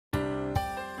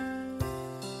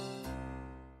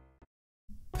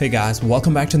Hey guys,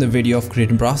 welcome back to the video of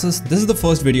Creatnprocess. This is the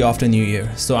first video after New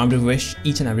Year, so I'm to wish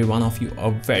each and every one of you a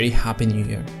very happy New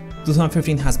Year.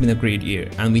 2015 has been a great year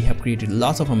and we have created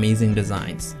lots of amazing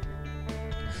designs.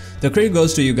 The credit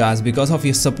goes to you guys. Because of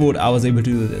your support I was able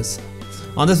to do this.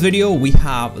 On this video we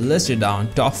have listed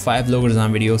down top 5 logo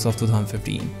design videos of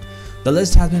 2015. The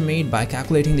list has been made by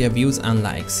calculating their views and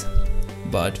likes.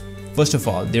 But first of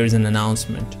all, there is an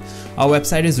announcement. Our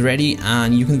website is ready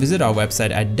and you can visit our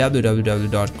website at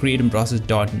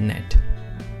www.creatnprocess.net.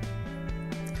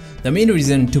 The main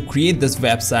reason to create this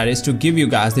website is to give you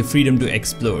guys the freedom to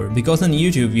explore, because on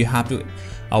YouTube you have to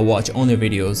watch only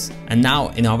videos, and now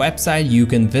in our website you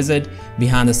can visit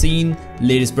behind the scene,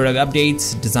 latest product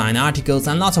updates, design articles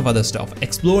and lots of other stuff,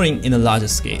 exploring in a larger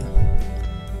scale.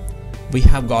 We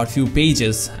have got few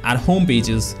pages. At home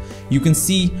pages you can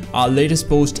see our latest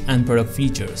post and product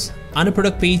features. On the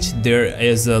product page there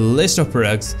is a list of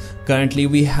products. Currently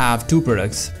we have 2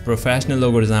 products, Professional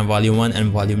Logo Design Volume 1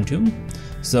 and Volume 2.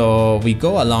 So we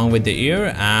go along with the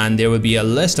year and there will be a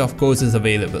list of courses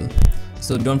available,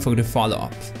 so don't forget to follow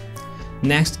up.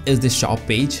 Next is the shop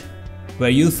page, where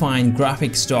you'll find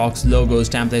graphic stocks, logos,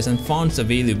 templates and fonts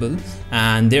available,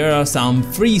 and there are some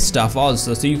free stuff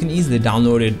also, so you can easily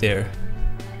download it there.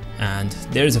 And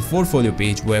there is a portfolio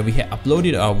page where we have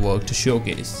uploaded our work to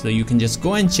showcase, so you can just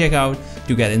go and check out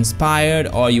to get inspired,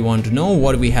 or you want to know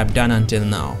what we have done until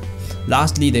now.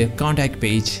 Lastly, the contact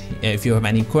page. If you have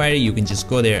any query you can just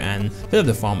go there and fill up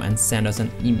the form and send us an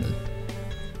email.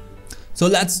 So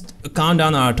let's count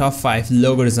down our top 5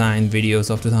 logo design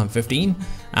videos of 2015,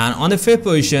 and on the 5th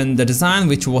position the design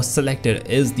which was selected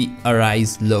is the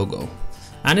Arise logo.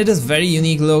 And it is very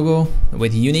unique logo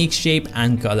with unique shape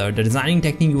and color. The designing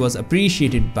technique was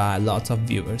appreciated by lots of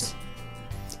viewers.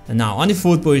 And now on the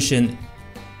 4th position,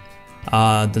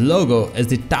 the logo is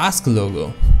the task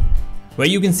logo, where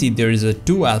you can see there is a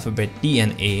 2 alphabet T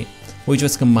and A which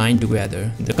was combined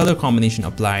together. The color combination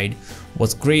applied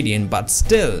was gradient, but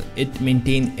still it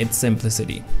maintained its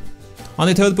simplicity. On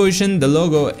the 3rd position, the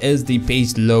logo is the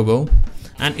page logo,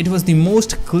 and it was the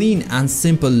most clean and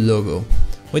simple logo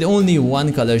with only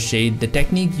one color shade. The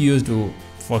technique used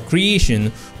for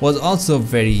creation was also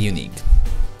very unique.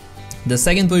 The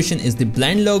 2nd position is the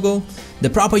blend logo, the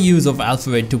proper use of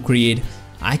alphabet to create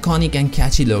iconic and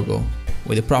catchy logo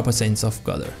with a proper sense of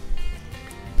color.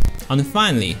 And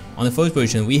finally, on the 1st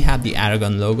position we have the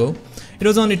Aragon logo. It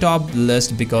was on the top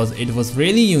list because it was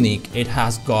really unique. It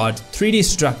has got 3D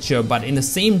structure, but in the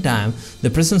same time the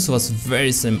presence was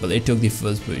very simple. It took the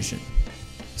 1st position.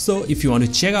 So if you want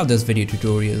to check out this video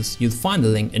tutorials, you'll find the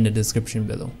link in the description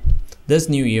below. This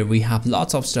new year we have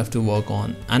lots of stuff to work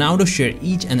on, and I want to share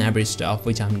each and every stuff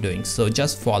which I'm doing, so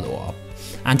just follow up.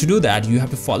 And to do that you have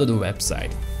to follow the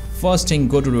website. First thing,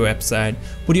 go to the website,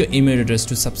 put your email address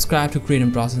to subscribe to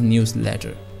Creatnprocess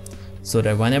newsletter, so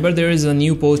that whenever there is a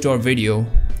new post or video,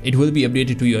 it will be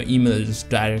updated to your email address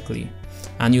directly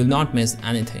and you'll not miss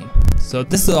anything. So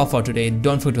this is all for today.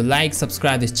 Don't forget to like,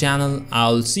 subscribe this channel.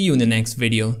 I'll see you in the next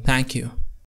video. Thank you.